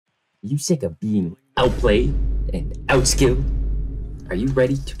You sick of being outplayed and outskilled? Are you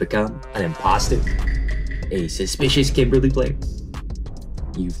ready to become an imposter? A suspicious Kimberly player?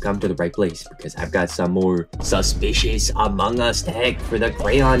 You've come to the right place because I've got some more suspicious Among Us tech for the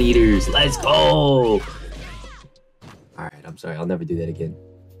crayon eaters. Let's go! Alright, I'm sorry, I'll never do that again.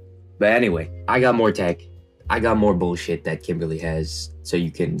 But anyway, I got more tech. I got more bullshit that Kimberly has, so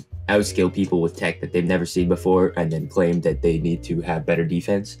you can outskill people with tech that they've never seen before and then claim that they need to have better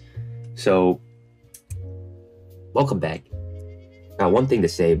defense. So, welcome back. Got one thing to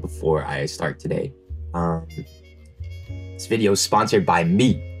say before I start today. This video is sponsored by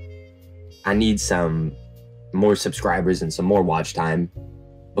me. I need some more subscribers and some more watch time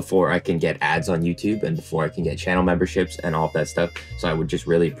before I can get ads on YouTube and before I can get channel memberships and all of that stuff. So I would just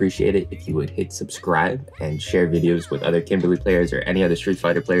really appreciate it if you would hit subscribe and share videos with other Kimberly players or any other Street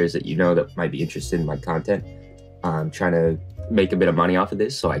Fighter players that you know that might be interested in my content. I'm trying to make a bit of money off of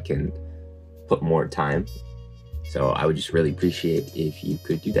this so I can put more time. So I would just really appreciate if you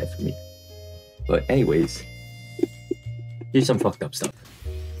could do that for me. But anyways, here's some fucked up stuff.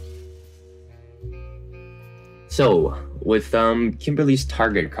 So with Kimberly's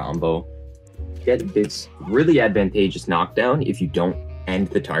target combo, you get this really advantageous knockdown if you don't end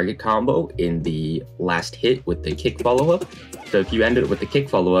the target combo in the last hit with the kick follow-up. So if you end it with the kick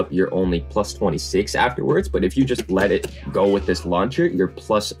follow-up, you're only plus 26 afterwards, but if you just let it go with this launcher, you're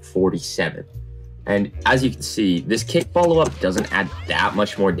plus 47. And as you can see, this kick follow-up doesn't add that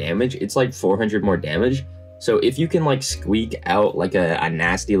much more damage. It's like 400 more damage. So if you can like squeak out like a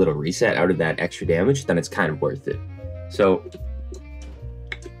nasty little reset out of that extra damage, then it's kind of worth it. So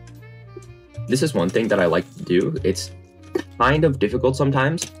this is one thing that I like to do. It's kind of difficult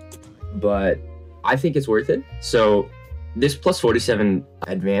sometimes, but I think it's worth it. So this plus 47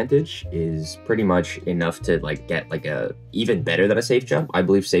 advantage is pretty much enough to like get like a even better than a safe jump. I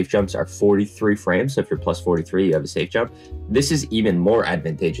believe safe jumps are 43 frames. So if you're plus 43, you have a safe jump. This is even more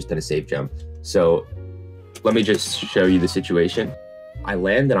advantageous than a safe jump. So let me just show you the situation. I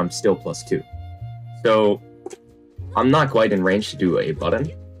land and I'm still plus 2. So I'm not quite in range to do a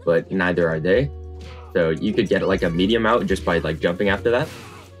button, but neither are they. So you could get like a medium out just by like jumping after that.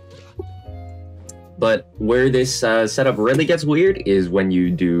 But where this setup really gets weird is when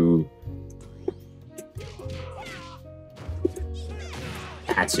you do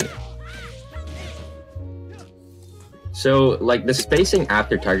tatsu. So like the spacing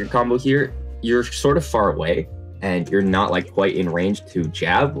after target combo here, you're sort of far away and you're not like quite in range to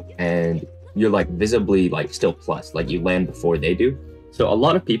jab, and you're like visibly like still plus, like you land before they do. So a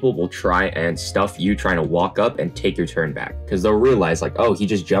lot of people will try and stuff you trying to walk up and take your turn back because they'll realize like, oh, he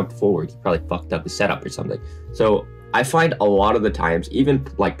just jumped forward. He probably fucked up his setup or something. So I find a lot of the times, even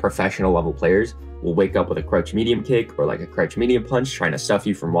like professional level players will wake up with a crouch medium kick or like a crouch medium punch trying to stuff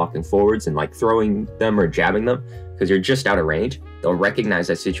you from walking forwards and like throwing them or jabbing them because you're just out of range. They'll recognize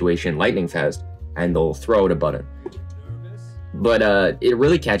that situation lightning fast and they'll throw out a button. But it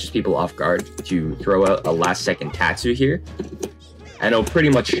really catches people off guard to throw out a last second tatsu here. And it'll pretty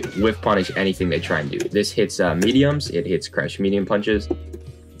much whiff punish anything they try and do. This hits mediums, it hits crouch medium punches,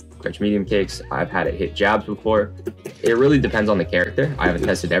 crouch medium kicks. I've had it hit jabs before. It really depends on the character. I haven't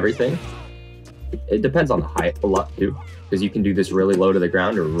tested everything. It depends on the height a lot too, because you can do this really low to the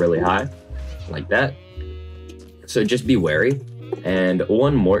ground or really high, like that. So just be wary. And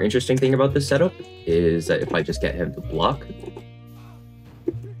one more interesting thing about this setup is that if I just get him to block,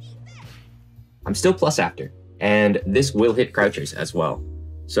 I'm still plus after. And this will hit crouchers as well.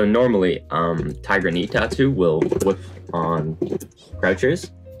 So normally, Tiger Knee Tatsu will whip on crouchers,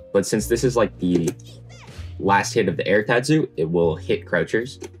 but since this is like the last hit of the air Tatsu, it will hit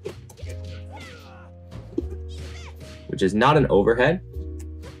crouchers, which is not an overhead,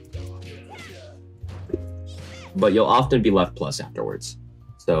 but you'll often be left plus afterwards.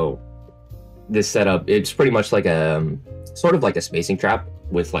 So this setup, it's pretty much like a sort of like a spacing trap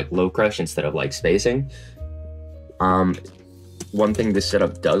with like low crush instead of like spacing. One thing this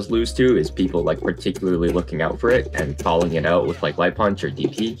setup does lose to is people like particularly looking out for it and calling it out with like light punch or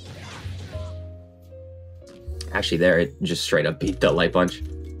DP. Actually there, it just straight up beat the light punch.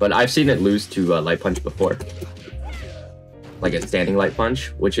 But I've seen it lose to light punch before. Like a standing light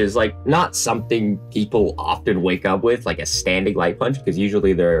punch, which is like not something people often wake up with, like a standing light punch, because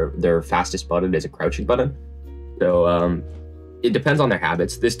usually their fastest button is a crouching button. So it depends on their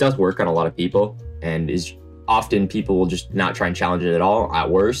habits. This does work on a lot of people, and is often people will just not try and challenge it at all at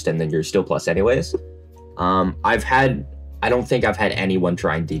worst, and then you're still plus anyways. I don't think I've had anyone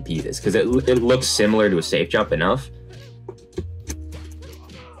try and DP this because it looks similar to a safe jump enough.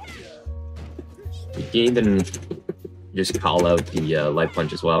 You can even just call out the light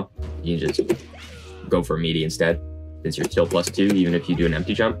punch as well. you just go for meaty instead, since you're still +2 even if you do an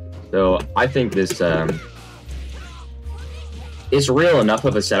empty jump. So I think this is real enough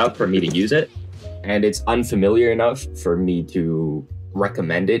of a setup for me to use it, and it's unfamiliar enough for me to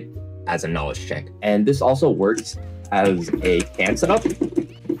recommend it as a knowledge check. And this also works as a can setup.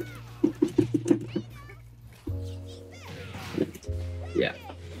 Yeah.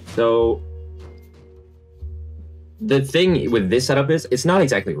 So the thing with this setup is it's not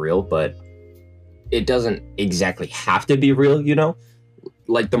exactly real, but it doesn't exactly have to be real, you know?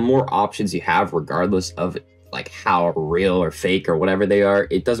 Like, the more options you have, regardless of like how real or fake or whatever they are,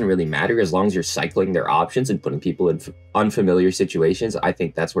 it doesn't really matter as long as you're cycling their options and putting people in unfamiliar situations. I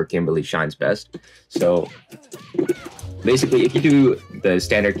think that's where Kimberly shines best. So basically, if you do the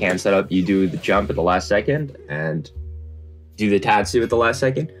standard can setup, you do the jump at the last second and do the tatsu at the last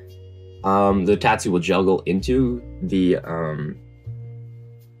second. The tatsu will juggle into the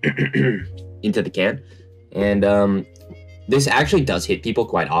into the can, and this actually does hit people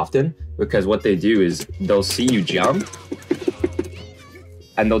quite often, because what they do is they'll see you jump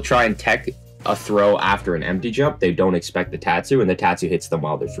and they'll try and tech a throw after an empty jump. They don't expect the tatsu, and the tatsu hits them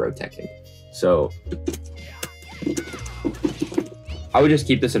while they're throw teching. So I would just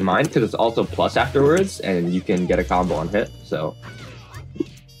keep this in mind, because it's also plus afterwards and you can get a combo on hit. So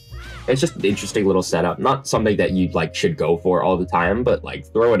it's just an interesting little setup, not something that you like should go for all the time, but like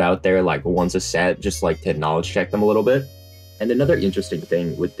throw it out there like once a set, just like to knowledge check them a little bit. And another interesting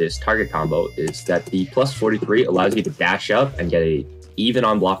thing with this target combo is that the +43 allows you to dash up and get a even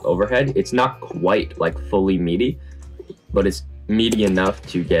on block overhead. It's not quite like fully meaty, but it's meaty enough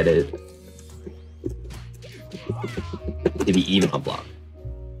to get it to be even on block.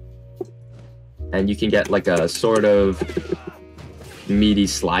 And you can get like a sort of meaty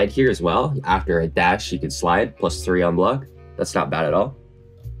slide here as well. After a dash, you can slide +3 on block. That's not bad at all.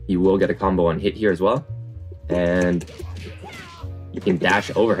 You will get a combo on hit here as well. And you can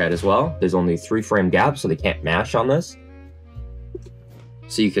dash overhead as well. There's only 3 frame gap, so they can't mash on this.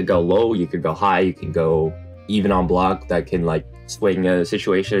 So you could go low, you could go high, you can go even on block. That can like swing a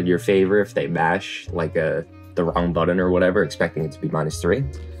situation in your favor if they mash like the wrong button or whatever, expecting it to be -3.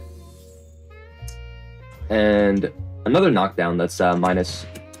 And another knockdown that's minus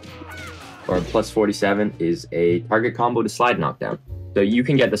or +47 is a target combo to slide knockdown. So you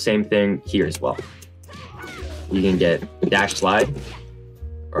can get the same thing here as well. You can get a dash slide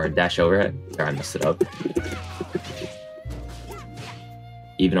or a dash overhead. Sorry, I messed it up.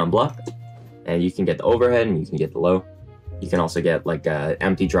 Even on block. And you can get the overhead and you can get the low. You can also get like an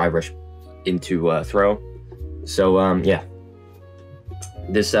empty drive rush into throw. So yeah.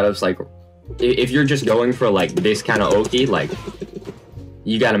 This setup's like, if you're just going for like this kind of oki, like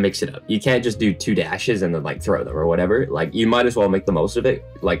you gotta mix it up. You can't just do 2 dashes and then like throw them or whatever. Like you might as well make the most of it.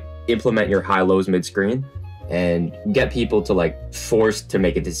 Like implement your high lows mid screen and get people to like forced to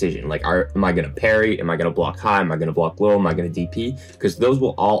make a decision. Like, am I gonna parry? Am I gonna block high? Am I gonna block low? Am I gonna DP? Because those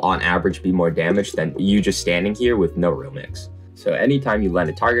will all on average be more damage than you just standing here with no real mix. So anytime you land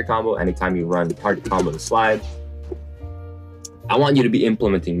a target combo, anytime you run target combo to slide, I want you to be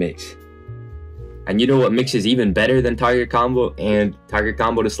implementing mix. And you know what mix is even better than target combo and target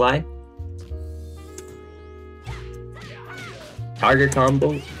combo to slide? Target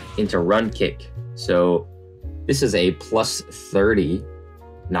combo into run kick. So this is a +30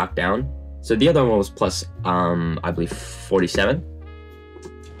 knockdown. So the other one was plus, I believe 47.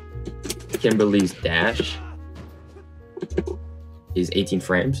 Kimberly's dash is 18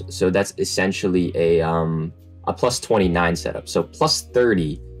 frames. So that's essentially a +29 setup. So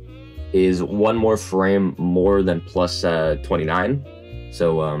 +30 is 1 more frame more than +29.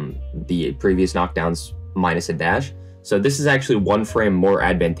 So the previous knockdowns minus a dash. So this is actually 1 frame more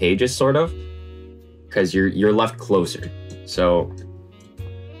advantageous, sort of, because you're left closer. So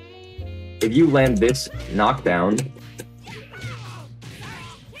if you land this knockdown,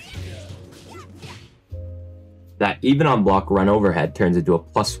 that even on block run overhead turns into a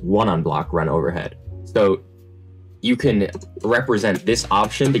 +1 on block run overhead. So you can represent this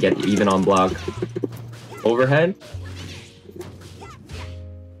option to get the even on block overhead.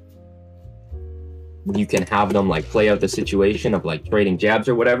 You can have them like play out the situation of like trading jabs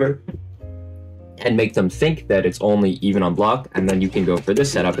or whatever and make them think that it's only even on block, and then you can go for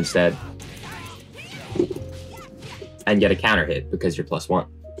this setup instead and get a counter hit because you're +1.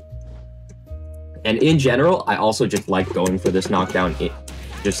 And in general, I also just like going for this knockdown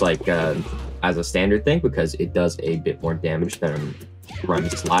just like as a standard thing, because it does a bit more damage than run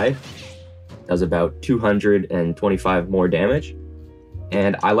slide. It does about 225 more damage,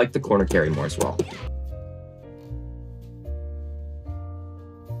 and I like the corner carry more as well.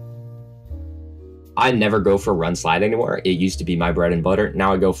 I never go for run slide anymore. It used to be my bread and butter.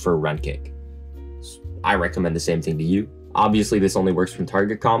 Now I go for run kick. I recommend the same thing to you. Obviously, this only works from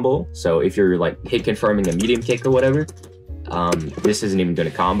target combo. So if you're like hit confirming a medium kick or whatever, this isn't even going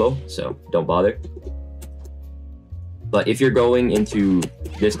to combo. So don't bother. But if you're going into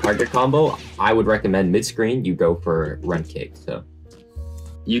this target combo, I would recommend mid-screen, you go for run kick. So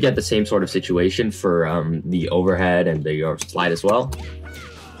you get the same sort of situation for the overhead and the slide as well.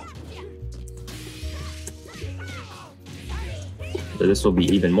 So this will be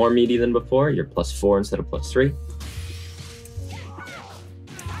even more meaty than before. You're +4 instead of +3.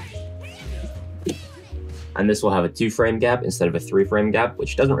 And this will have a 2-frame gap instead of a 3-frame gap,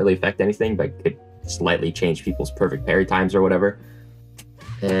 which doesn't really affect anything, but could slightly change people's perfect parry times or whatever.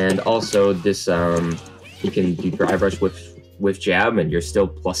 And also this, you can do drive rush with jab, and you're still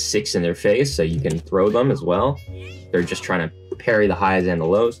 +6 in their face, so you can throw them as well. They're just trying to parry the highs and the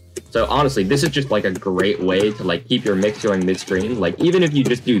lows. So honestly, this is just like a great way to like keep your mix going mid-screen. Like even if you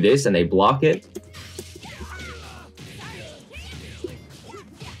just do this and they block it,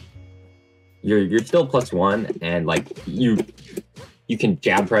 you're still +1, and like you can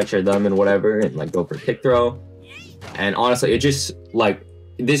jab pressure them and whatever, and like go for kick throw. And honestly, it just like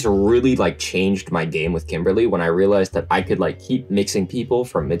this really like changed my game with Kimberly when I realized that I could like keep mixing people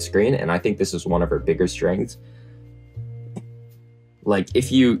from mid-screen, and I think this is one of her bigger strengths. Like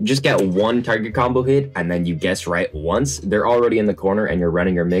if you just get one target combo hit and then you guess right once, they're already in the corner and you're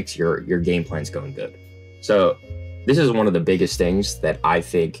running your mix, your game plan's going good. So this is one of the biggest things that I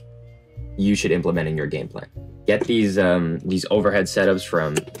think you should implement in your game plan. Get these overhead setups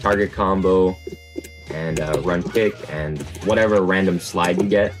from target combo and run kick and whatever random slide you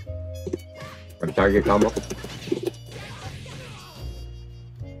get from target combo,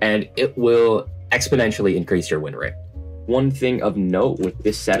 and it will exponentially increase your win rate. One thing of note with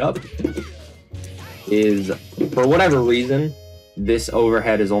this setup is, for whatever reason, this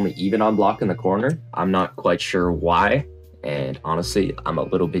overhead is only even on block in the corner. I'm not quite sure why, and honestly, I'm a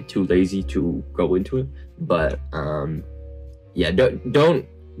little bit too lazy to go into it. But yeah, don't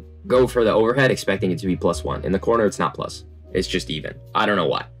go for the overhead expecting it to be +1. In the corner, it's not plus. It's just even. I don't know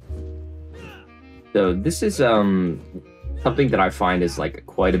why. So this is something that I find is like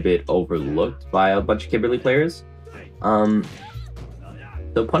quite a bit overlooked by a bunch of Kimberly players.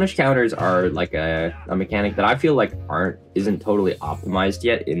 So punish counters are like a mechanic that I feel like isn't totally optimized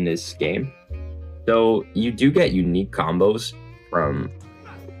yet in this game. So you do get unique combos from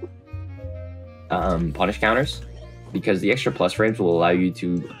punish counters, because the extra plus frames will allow you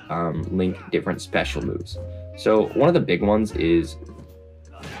to link different special moves. So one of the big ones is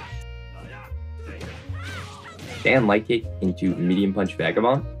stand light kick into medium punch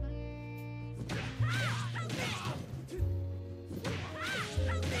vagabond.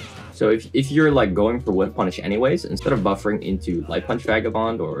 So if you're like going for whiff punish anyways, instead of buffering into light punch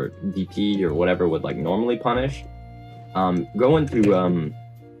vagabond or DP or whatever would like normally punish, go into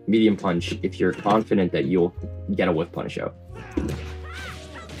medium punch if you're confident that you'll get a whiff punish out.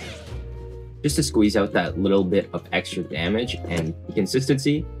 Just to squeeze out that little bit of extra damage and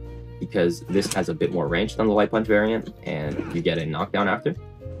consistency, because this has a bit more range than the light punch variant, and you get a knockdown after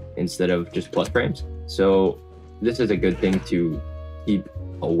instead of just plus frames. So this is a good thing to keep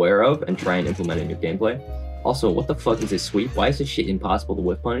aware of and try and implement in your gameplay. Also, what the fuck is this sweep? Why is this shit impossible to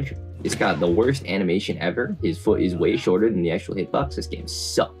whiff punish? It's got the worst animation ever. His foot is way shorter than the actual hitbox. This game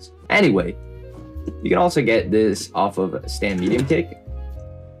sucks. Anyway, you can also get this off of stand medium kick.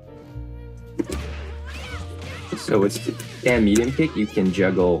 So it's stand medium kick. You can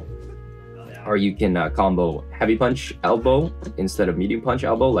juggle, or you can combo heavy punch elbow instead of medium punch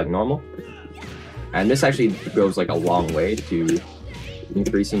elbow like normal. And this actually goes like a long way to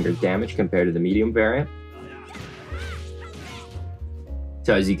increasing your damage compared to the medium variant.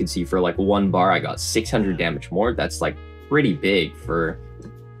 So as you can see, for like 1 bar, I got 600 damage more. That's like pretty big for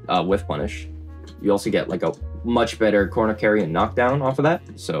whiff punish. You also get like a much better corner carry and knockdown off of that.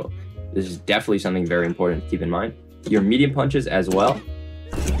 So this is definitely something very important to keep in mind. Your medium punches as well.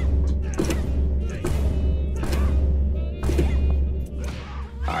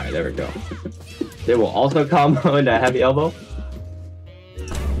 All right, there we go. They will also combo into heavy elbow.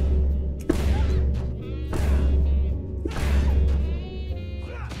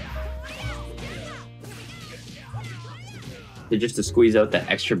 So just to squeeze out that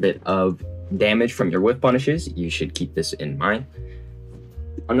extra bit of damage from your whiff punishes, you should keep this in mind.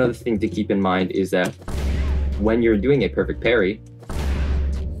 Another thing to keep in mind is that when you're doing a perfect parry,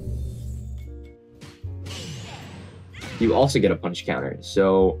 you also get a punch counter.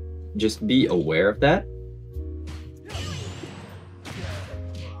 So just be aware of that.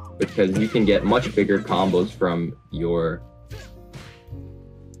 because you can get much bigger combos from your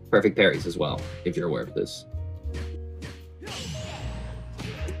perfect parries as well, if you're aware of this.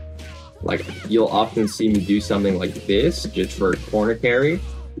 Like, you'll often see me do something like this just for a corner carry,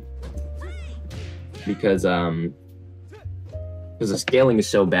 because the scaling is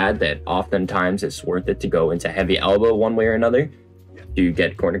so bad that oftentimes it's worth it to go into heavy elbow one way or another to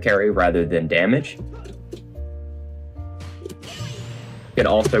get corner carry rather than damage. You can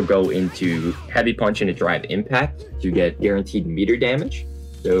also go into heavy punch and a drive impact to get guaranteed meter damage.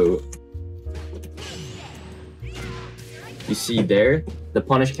 So you see there, the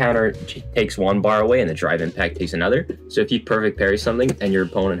punish counter takes 1 bar away and the drive impact takes another. So if you perfect parry something and your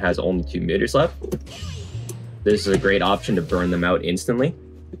opponent has only 2 meters left, this is a great option to burn them out instantly.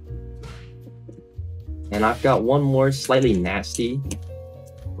 And I've got one more slightly nasty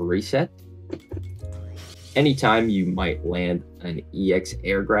reset. Anytime you might land an EX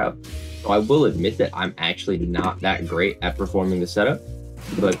air grab. So I will admit that I'm actually not that great at performing the setup,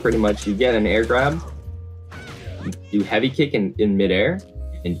 but pretty much you get an air grab, you do heavy kick in midair,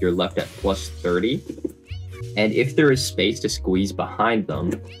 and you're left at plus 30. And if there is space to squeeze behind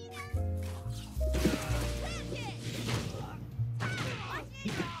them,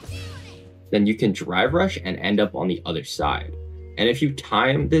 then you can drive rush and end up on the other side. And if you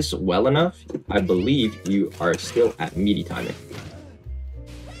time this well enough, I believe you are still at meaty timing.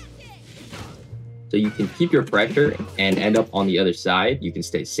 So you can keep your pressure and end up on the other side. You can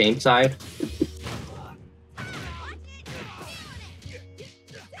stay same side.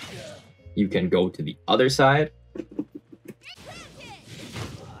 You can go to the other side.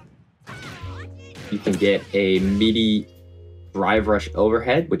 You can get a meaty drive rush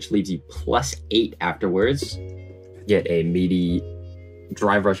overhead, which leaves you plus 8 afterwards. Get a meaty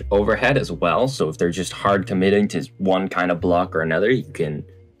drive rush overhead as well. So if they're just hard committing to one kind of block or another, you can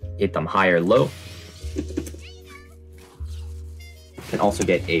hit them high or low. You can also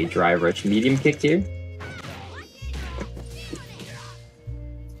get a drive rush medium kick here,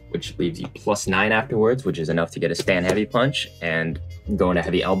 which leaves you plus 9 afterwards, which is enough to get a stand heavy punch and go into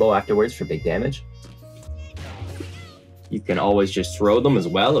heavy elbow afterwards for big damage. You can always just throw them as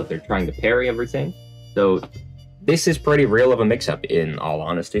well if they're trying to parry everything. So this is pretty real of a mix-up, in all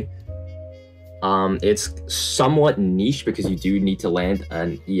honesty. It's somewhat niche because you do need to land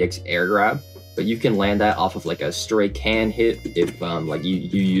an EX air grab, but you can land that off of like a stray can hit if like you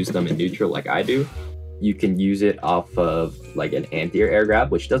use them in neutral like I do. You can use it off of like an anti-air air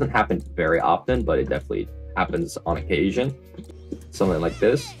grab, which doesn't happen very often, but it definitely happens on occasion. Something like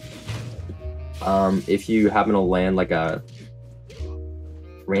this. If you happen to land like a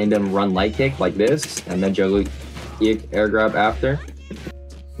random run light kick like this, and then juggle air grab after.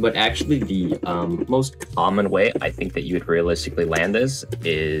 But actually the most common way I think that you would realistically land this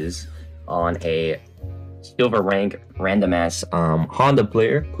is on a silver rank random ass Honda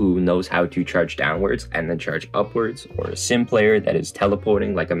player who knows how to charge downwards and then charge upwards, or a sim player that is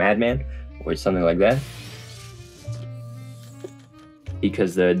teleporting like a madman or something like that.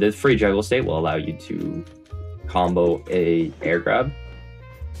 Because the free juggle state will allow you to combo a air grab.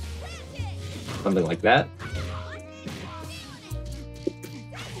 Something like that.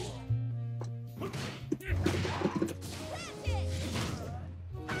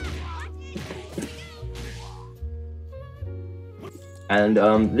 And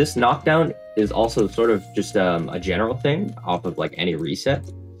this knockdown is also sort of just a general thing off of like any reset.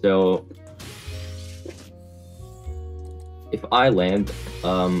 So if I land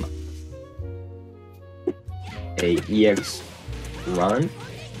a EX run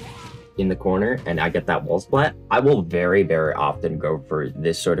in the corner and I get that wall splat, I will very, very often go for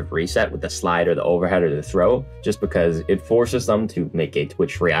this sort of reset with the slide or the overhead or the throw, just because it forces them to make a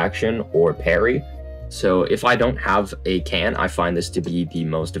twitch reaction or parry. So if I don't have a can, I find this to be the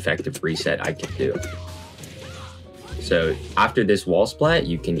most effective reset I can do. So after this wall splat,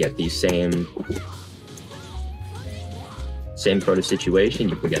 you can get the same sort of situation.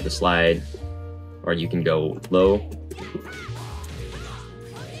 You can get the slide, or you can go low.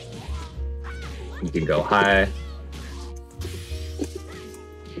 You can go high.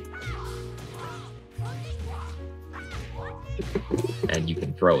 And you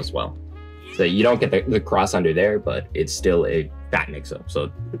can throw as well. So you don't get the cross under there, but it's still a fat mix-up. So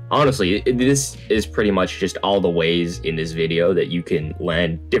honestly, this is pretty much just all the ways in this video that you can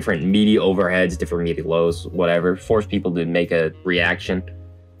land different meaty overheads, different meaty lows, whatever, force people to make a reaction.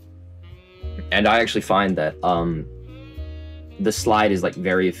 And I actually find that the slide is like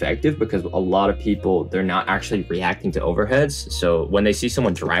very effective because a lot of people, they're not actually reacting to overheads. So when they see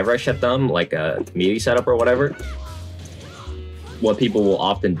someone drive rush at them, like a meaty setup or whatever, what people will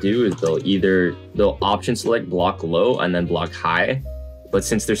often do is they'll option select block low and then block high. But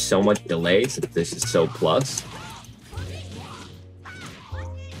since there's so much delay, since this is so plus,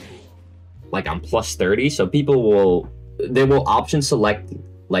 like I'm plus 30, so they will option select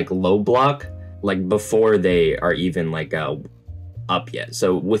like low block like before they are even like up yet.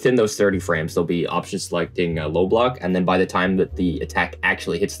 So within those 30 frames, they'll be option selecting low block, and then by the time that the attack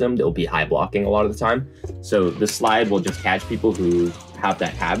actually hits them, they'll be high blocking a lot of the time. So the slide will just catch people who have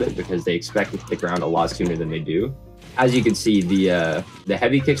that habit because they expect to hit the ground a lot sooner than they do. As you can see, the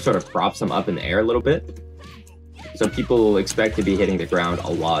heavy kick sort of props them up in the air a little bit. So people expect to be hitting the ground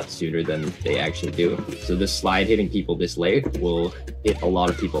a lot sooner than they actually do. So this slide hitting people this late will hit a lot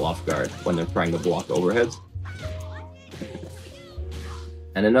of people off guard when they're trying to block overheads.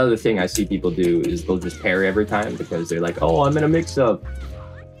 And another thing I see people do is they'll just parry every time because they're like, oh, I'm in a mix-up.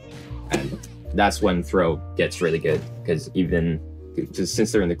 And that's when throw gets really good because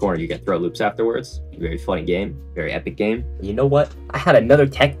since they're in the corner, you get throw loops afterwards. Very funny game, very epic game. You know what? I had another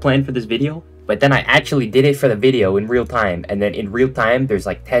tech plan for this video, but then I actually did it for the video in real time. And then in real time, there's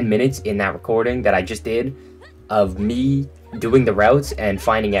like 10 minutes in that recording that I just did of me doing the routes and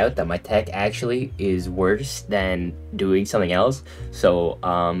finding out that my tech actually is worse than doing something else. So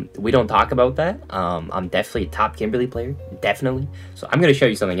we don't talk about that. I'm definitely a top Kimberly player, definitely. So I'm gonna show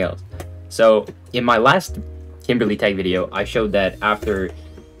you something else. So in my last Kimberly tech video, I showed that after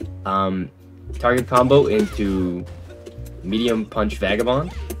target combo into medium punch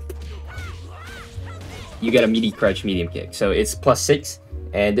vagabond, you get a meaty crutch medium kick. So it's +6,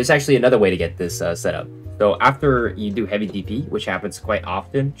 and there's actually another way to get this set up. So after you do heavy DP, which happens quite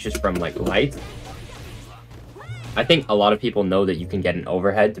often, just from like light, I think a lot of people know that you can get an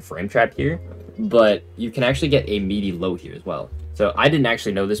overhead to frame trap here, but you can actually get a meaty low here as well. So I didn't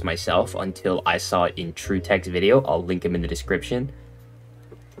actually know this myself until I saw it in True Tech's video. I'll link him in the description.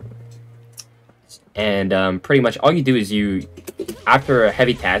 And pretty much all you do is after a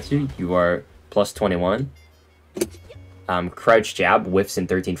heavy tatsu, you are +21. Crouch jab whiffs in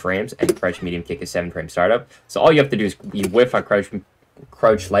 13 frames, and crouch medium kick is 7 frame startup. So all you have to do is you whiff on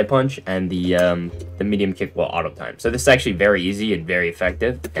crouch light punch, and the medium kick will auto time. So this is actually very easy and very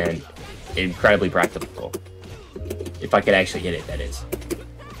effective and incredibly practical. If I could actually hit it, that is.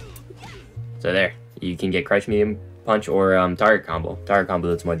 So there, you can get crouch medium punch or target combo. Target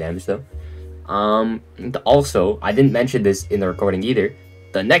combo does more damage though. Also, I didn't mention this in the recording either.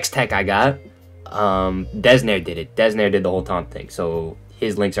 The next tech I got, Deznere did it. Deznere did the whole taunt thing, so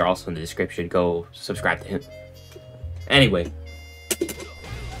his links are also in the description. Go subscribe to him. Anyway,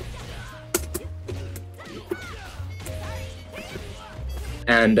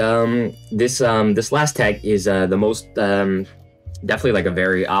 and this last tech is the most definitely like a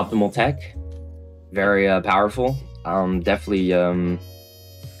very optimal tech, very powerful. Definitely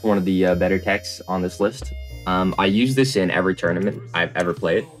one of the better techs on this list. I use this in every tournament I've ever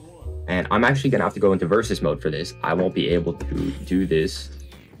played. And I'm actually gonna have to go into versus mode for this. I won't be able to do this.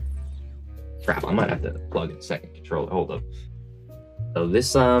 Crap, I might have to plug in a second controller. Hold up. So this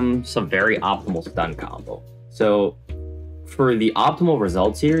some very optimal stun combo. So for the optimal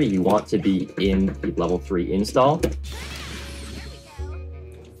results here, you want to be in the level 3 install.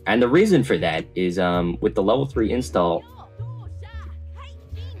 And the reason for that is with the level 3 install,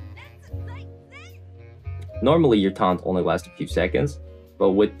 normally your taunt only lasts a few seconds.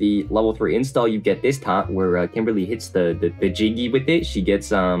 But with the level 3 install, you get this taunt where Kimberly hits the jiggy with it. She hits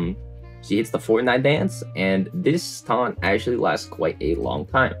the FORTNITE dance, and this taunt actually lasts quite a long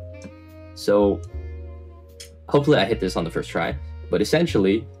time. So hopefully I hit this on the first try. But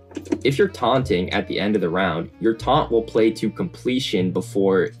essentially, if you're taunting at the end of the round, your taunt will play to completion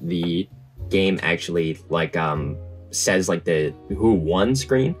before the game actually like says like the who won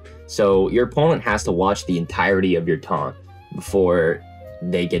screen. So your opponent has to watch the entirety of your taunt before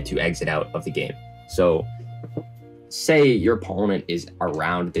they get to exit out of the game. So say your opponent is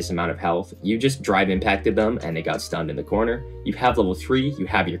around this amount of health, you just drive impacted them and they got stunned in the corner. You have level 3, you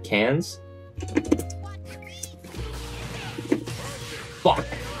have your cans. Fuck.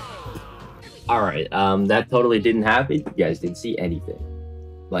 Alright, that totally didn't happen. You guys didn't see anything.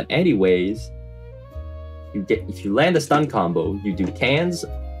 But anyways, if you land a stun combo, you do cans,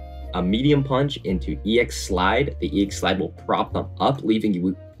 a medium punch into EX slide. The EX slide will prop them up, leaving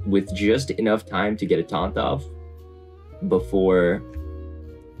you with just enough time to get a taunt off before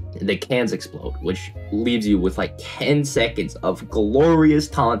the cans explode, which leaves you with like 10 seconds of glorious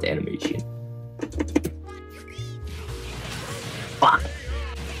taunt animation. Fuck.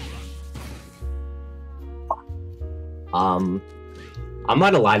 I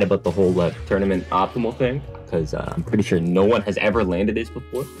might have lied about the whole tournament optimal thing. because I'm pretty sure no one has ever landed this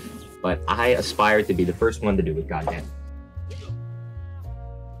before. But I aspire to be the first one to do it, goddamn.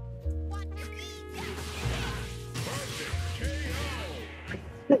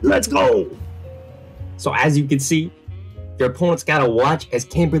 Let's go! So as you can see, your opponent's gotta watch as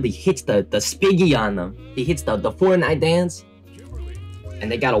Kimberly hits the spiggy on them. He hits the FORTNITE dance,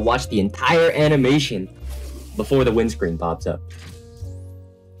 and they gotta watch the entire animation before the windscreen pops up.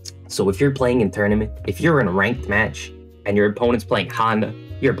 So if you're playing in tournament, if you're in a ranked match, and your opponent's playing Honda,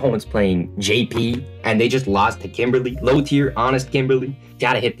 your opponent's playing JP, and they just lost to Kimberly, low tier, honest Kimberly,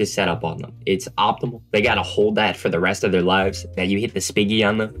 gotta hit this setup on them. It's optimal. They gotta hold that for the rest of their lives, that you hit the spiggy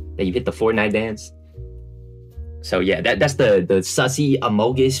on them, that you hit the FORTNITE dance. So yeah, that's the SUSSY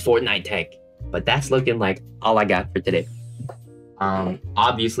Amogus FORTNITE tech. But that's looking like all I got for today.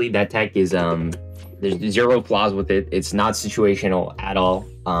 Obviously that tech is there's zero flaws with it. It's not situational at all.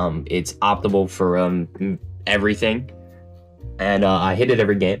 It's optimal for everything. And I hit it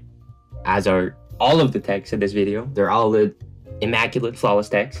every game, as are all of the techs in this video. They're all the immaculate, flawless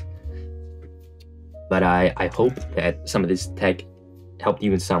techs. But I hope that some of this tech helped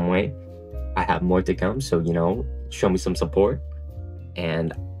you in some way. I have more to come, so, you know, show me some support.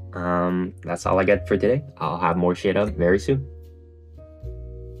 And that's all I got for today. I'll have more shit up very soon.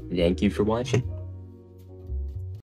 Thank you for watching.